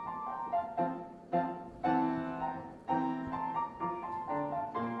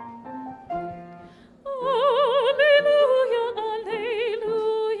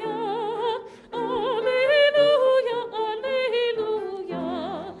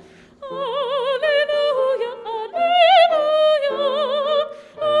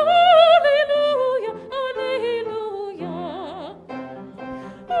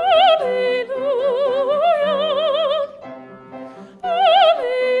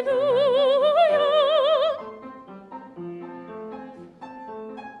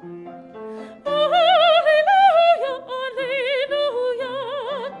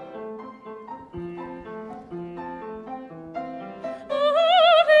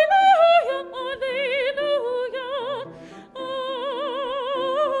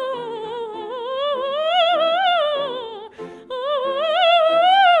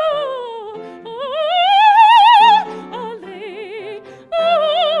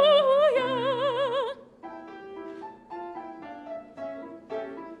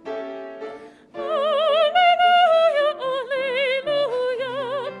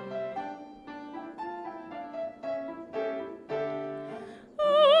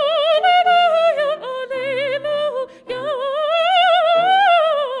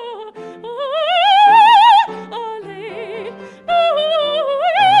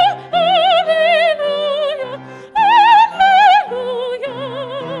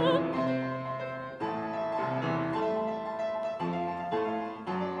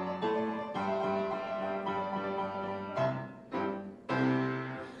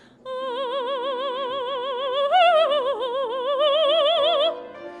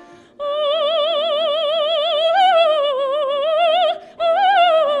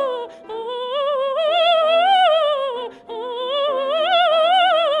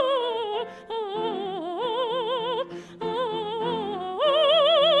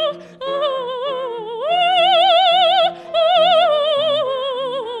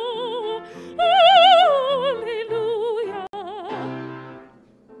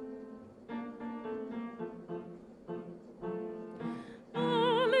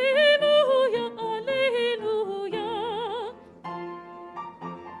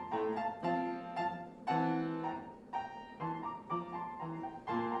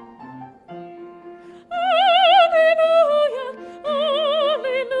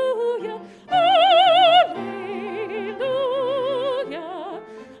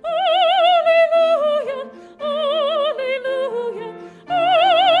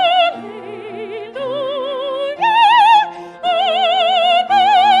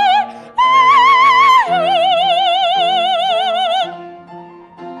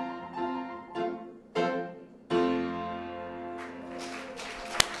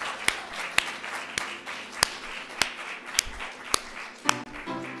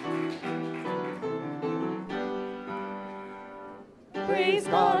 Praise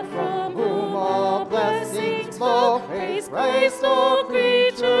God from whom all blessings flow. Praise Christ, all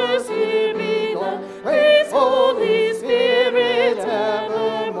creatures here below. Praise Holy Spirit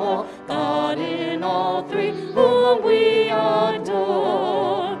evermore. God in all three, whom we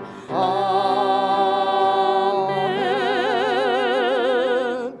adore. Amen.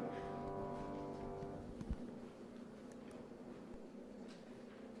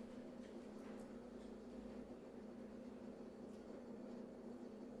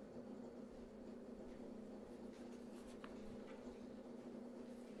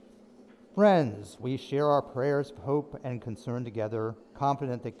 Friends, we share our prayers of hope and concern together,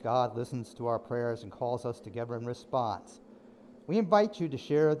 confident that God listens to our prayers and calls us together in response. We invite you to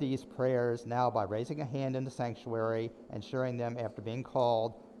share these prayers now by raising a hand in the sanctuary and sharing them after being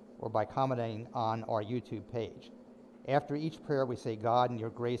called or by commenting on our YouTube page. After each prayer, we say, God, in your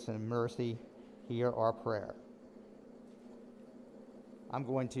grace and mercy, hear our prayer. I'm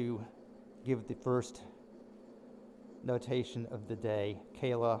going to give the first notation of the day.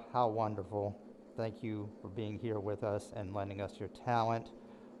 Kayla, how wonderful. Thank you for being here with us and lending us your talent.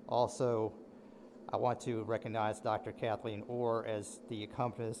 Also, I want to recognize Dr. Kathleen Orr as the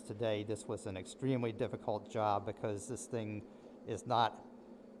accompanist today. This was an extremely difficult job because this thing is not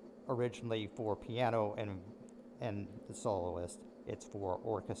originally for piano and the soloist. It's for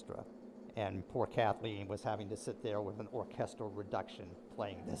orchestra. And poor Kathleen was having to sit there with an orchestral reduction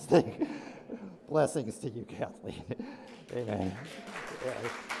playing this thing. Blessings to you, Kathleen. Amen. Yeah.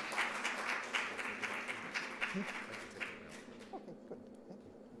 Okay, good. Thank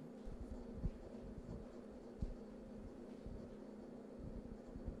you.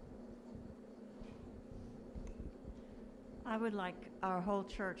 I would like our whole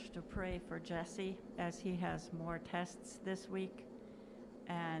church to pray for Jesse as he has more tests this week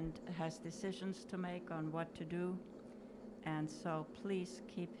and has decisions to make on what to do. And so please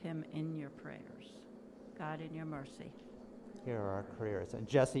keep him in your prayers. God, in your mercy. Here are our prayers. And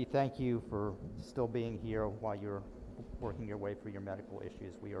Jesse, thank you for still being here while you're working your way through your medical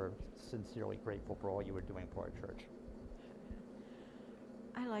issues. We are sincerely grateful for all you are doing for our church.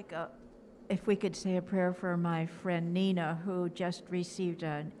 I like if we could say a prayer for my friend Nina, who just received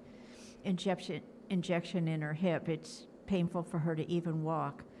an injection in her hip. It's painful for her to even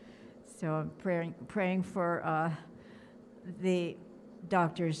walk. So I'm praying for the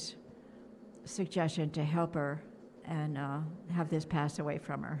doctor's suggestion to help her and have this pass away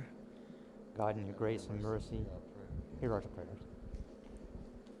from her. God, in your grace and mercy, hear our prayers.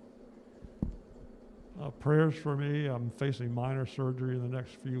 Prayers for me. I'm facing minor surgery in the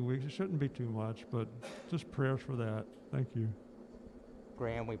next few weeks. It shouldn't be too much, but just prayers for that. Thank you.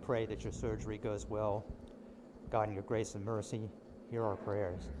 Graham, we pray that your surgery goes well. God, in your grace and mercy, hear our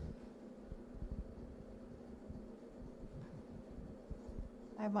prayers.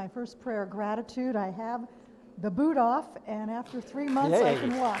 I have my first prayer of gratitude. I have the boot off, and after 3 months, I Yay.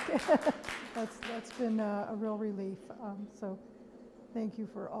 can walk. That's been a real relief. So thank you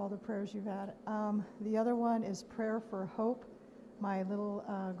for all the prayers you've had. The other one is prayer for hope. My little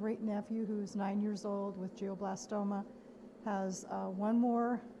great nephew, who's 9 years old with glioblastoma, has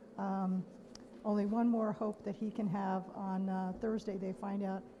only one more hope that he can have. On Thursday, they find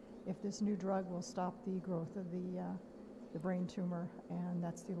out if this new drug will stop the growth of the brain tumor, and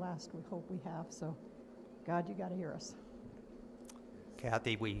that's the last hope we have. So, God, you got to hear us.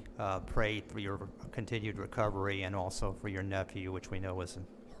 Kathy, we pray for your continued recovery and also for your nephew, which we know was a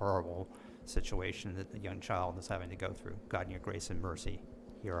horrible situation that the young child is having to go through. God, in your grace and mercy,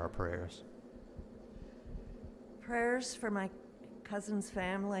 hear our prayers. Prayers for my cousin's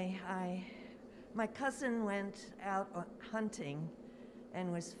family. My cousin went out hunting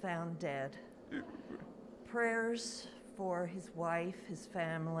and was found dead. Prayers for his wife, his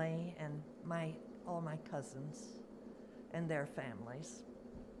family, and all my cousins and their families.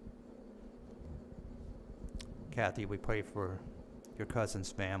 Kathy, we pray for your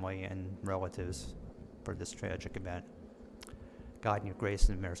cousin's family and relatives for this tragic event. God, in your grace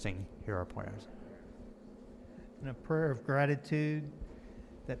and mercy, hear our prayers. And a prayer of gratitude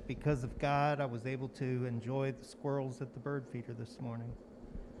that because of God, I was able to enjoy the squirrels at the bird feeder this morning.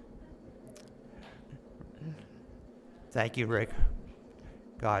 Thank you, Rick.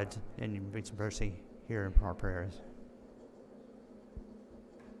 God, in your grace and mercy, hear our prayers.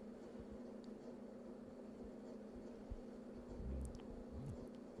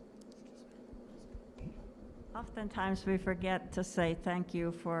 Oftentimes we forget to say thank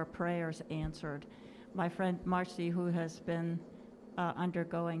you for prayers answered. My friend Marcy, who has been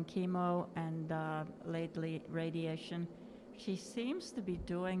undergoing chemo and lately radiation, she seems to be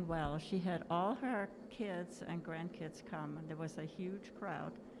doing well. She had all her kids and grandkids come, and there was a huge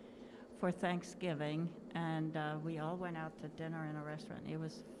crowd for Thanksgiving, and we all went out to dinner in a restaurant. It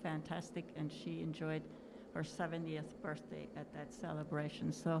was fantastic, and she enjoyed her 70th birthday at that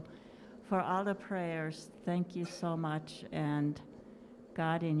celebration. So for all the prayers, thank you so much, and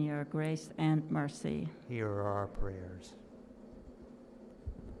God, in your grace and mercy, Hear our prayers.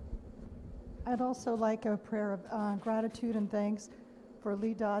 I'd also like a prayer of gratitude and thanks for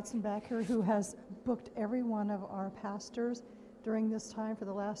Lee Dodson back here, who has booked every one of our pastors during this time for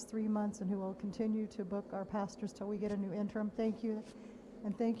the last 3 months, and who will continue to book our pastors till we get a new interim. Thank you.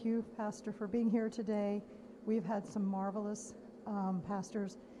 And thank you, Pastor, for being here today. We've had some marvelous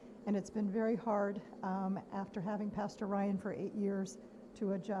pastors, and it's been very hard after having Pastor Ryan for 8 years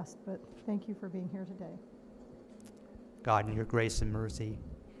to adjust, but thank you for being here today. God, in your grace and mercy,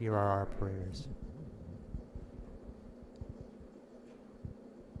 hear our prayers.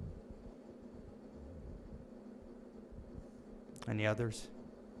 Any others?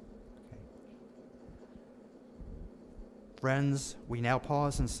 Okay. Friends, we now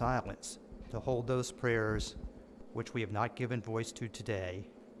pause in silence to hold those prayers which we have not given voice to today.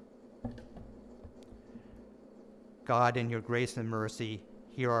 God, in your grace and mercy,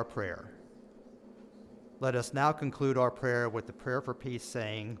 hear our prayer. Let us now conclude our prayer with the prayer for peace,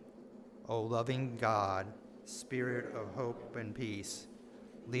 saying, O loving God, Spirit of hope and peace,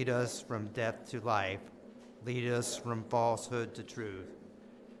 lead us from death to life. Lead us from falsehood to truth.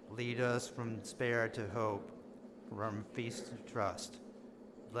 Lead us from despair to hope, from feast to trust.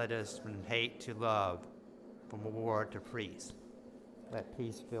 Let us from hate to love, from war to peace. Let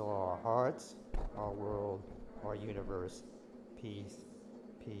peace fill our hearts, our world, our universe. Peace,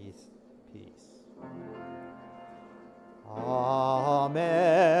 peace, peace.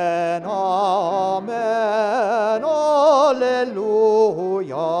 Amen, amen,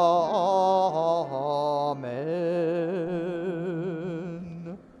 alleluia, amen.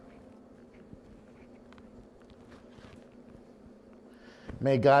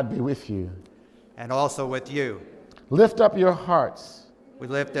 May God be with you. And also with you. Lift up your hearts. We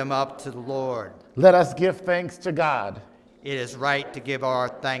lift them up to the Lord. Let us give thanks to God. It is right to give our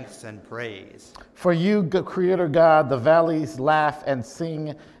thanks and praise. For you, good Creator God, the valleys laugh and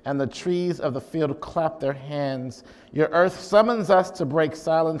sing, and the trees of the field clap their hands. Your earth summons us to break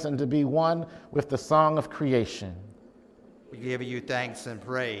silence and to be one with the song of creation. We give you thanks and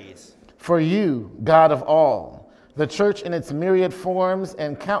praise. For you, God of all, the church in its myriad forms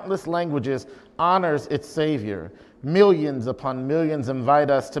and countless languages honors its Savior. Millions upon millions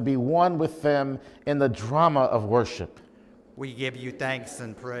invite us to be one with them in the drama of worship. We give you thanks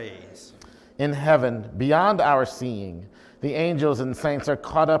and praise. In heaven, beyond our seeing, the angels and saints are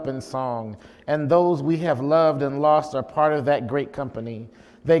caught up in song, and those we have loved and lost are part of that great company.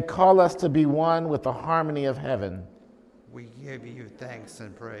 They call us to be one with the harmony of heaven. We give you thanks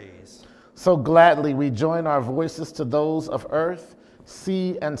and praise. So gladly we join our voices to those of earth,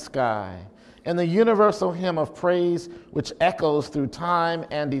 sea, and sky, in the universal hymn of praise which echoes through time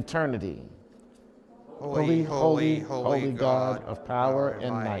and eternity. Holy, holy, holy God of power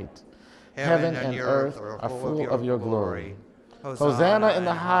and might. Heaven and earth are full of your glory. Hosanna in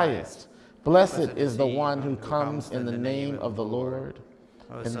the highest. Blessed is the one who comes in the name of the Lord.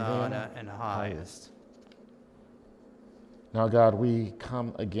 Hosanna in the highest. Now, God, we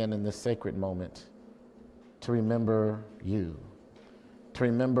come again in this sacred moment to remember you, to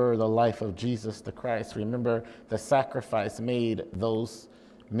remember the life of Jesus the Christ, remember the sacrifice made those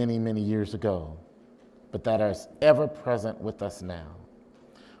many, many years ago, but that is ever present with us now.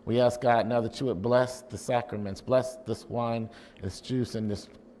 We ask, God, now that you would bless the sacraments, bless this wine, this juice, and this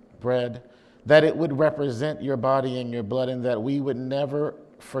bread, that it would represent your body and your blood, and that we would never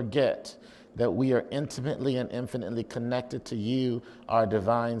forget that we are intimately and infinitely connected to you, our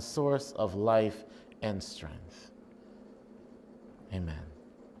divine source of life and strength. Amen.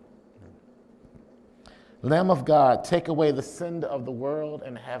 Lamb of God, take away the sin of the world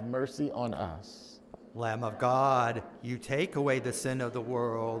and have mercy on us. Lamb of God, you take away the sin of the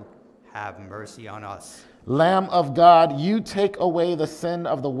world, have mercy on us. Lamb of God, you take away the sin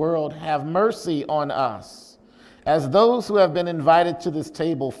of the world, have mercy on us. As those who have been invited to this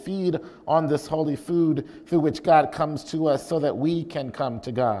table feed on this holy food through which God comes to us so that we can come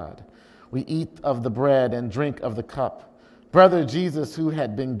to God, we eat of the bread and drink of the cup. Brother Jesus, who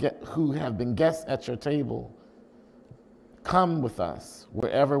have been guests at your table, come with us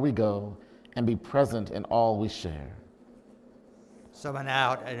wherever we go and be present in all we share. Summon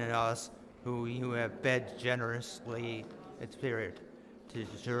out in us who you have fed generously in spirit, to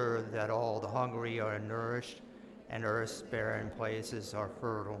ensure that all the hungry are nourished and earth's barren places are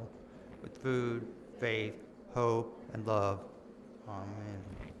fertile with food, faith, hope, and love. Amen.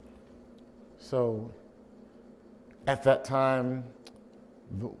 So at that time,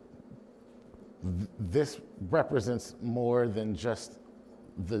 this represents more than just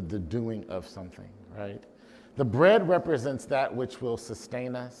the doing of something, right? The bread represents that which will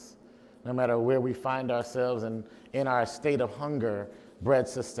sustain us. No matter where we find ourselves and in our state of hunger, bread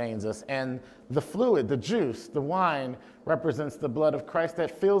sustains us. And the fluid, the juice, the wine represents the blood of Christ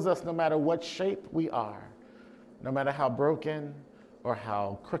that fills us no matter what shape we are, no matter how broken or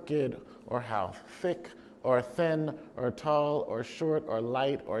how crooked or how thick or thin or tall or short or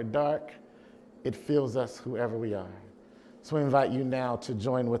light or dark. It fills us whoever we are. So we invite you now to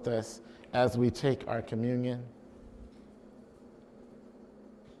join with us as we take our communion.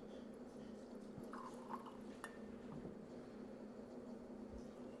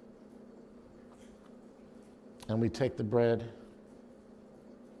 And we take the bread,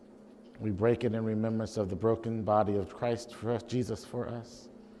 we break it in remembrance of the broken body of Christ for us, Jesus for us.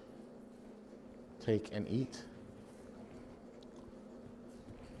 Take and eat.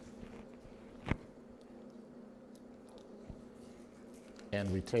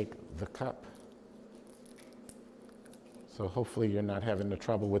 And we take the cup. So hopefully you're not having the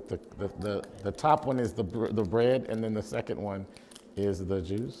trouble with the top one is the bread, and then the second one is the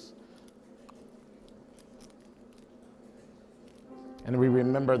juice. And we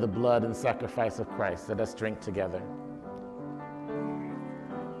remember the blood and sacrifice of Christ. Let us drink together.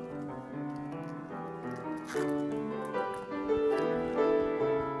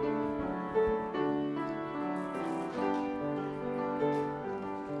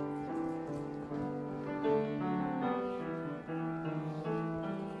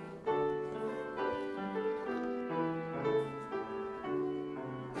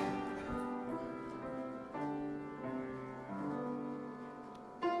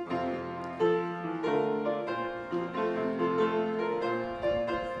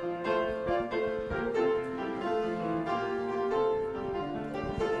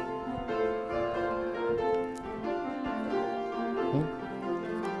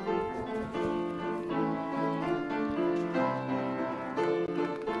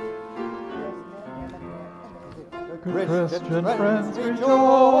 Christian friends,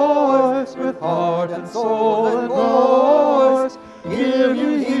 rejoice with heart and soul and voice. Give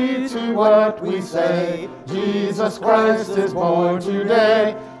you heed to what we say. Jesus Christ is born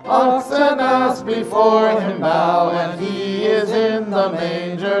today. Ox and ass before him bow, and he is in the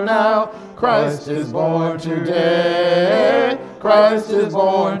manger now. Christ is born today. Christ is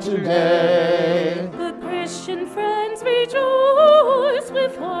born today. The Christian friends rejoice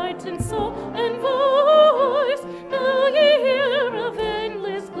with heart and soul and voice. Now ye hear of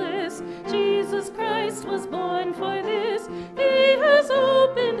endless bliss. Jesus Christ was born for this. He has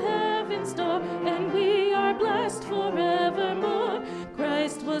opened heaven's door, and we are blessed forevermore.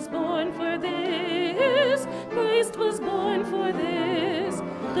 Christ was born for this. Christ was born for this.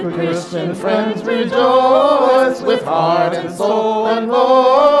 The Christian friends rejoice with heart and soul and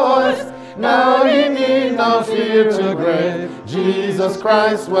voice. Now ye need no fear to grave. Jesus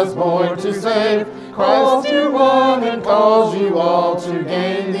Christ was born to save. Calls you one and calls you all to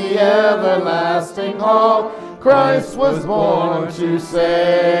gain the everlasting hall. Christ was born to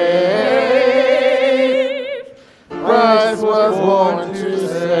save. Christ was born to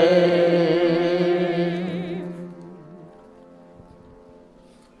save.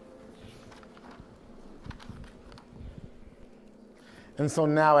 And so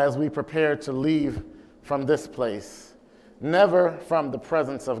now, as we prepare to leave from this place, never from the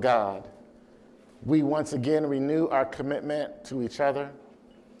presence of God, we once again renew our commitment to each other,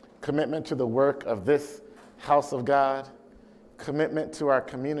 commitment to the work of this house of God, commitment to our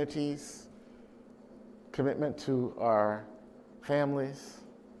communities, commitment to our families,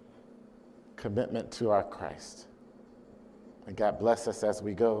 commitment to our Christ. And God bless us as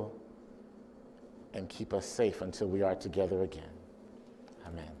we go and keep us safe until we are together again.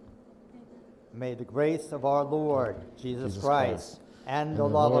 Amen. May the grace of our Lord Jesus Christ and the the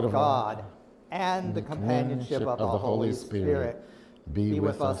love Lord of of God and the companionship of the Holy Spirit be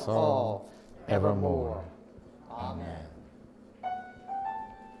with us all evermore. Amen.